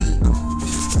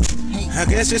I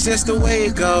guess it's just the way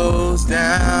it goes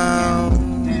down.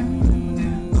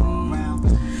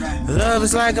 Love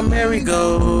is like a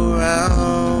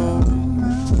merry-go-round.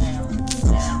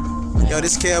 Yo,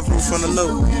 this Kevru from the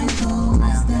loop.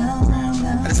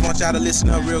 I just want y'all to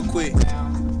listen up real quick.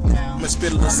 I'm gonna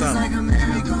spit a little something.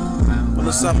 A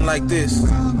little something like this.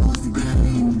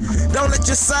 Don't let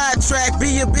your sidetrack be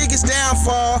your biggest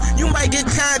downfall. You might get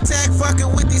contact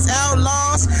fucking with these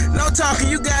outlaws. No talking,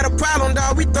 you got a problem,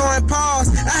 dog. We throwing paws.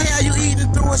 I hear you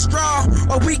eating through a straw.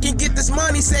 Or we can get this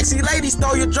money, sexy ladies,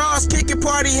 throw your drawers, kick it,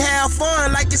 party, have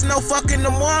fun like it's no fucking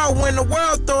tomorrow. When the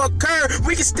world throw a curve,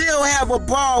 we can still have a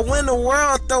ball. When the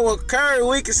world throw a curve,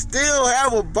 we can still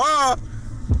have a ball.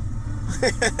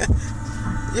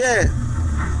 Yeah.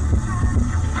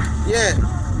 Yeah.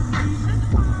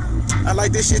 I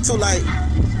like this shit too, like,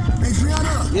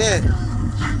 yeah.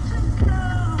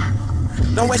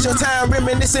 Don't waste your time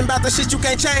reminiscing about the shit you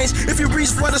can't change. If you reach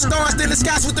for the stars, then the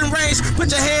sky's within range.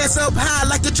 Put your hands up high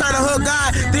like you're trying to hug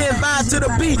God. Then vibe to the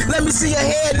beat. Let me see your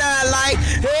headline like,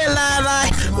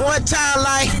 one time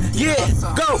like, yeah,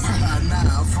 go.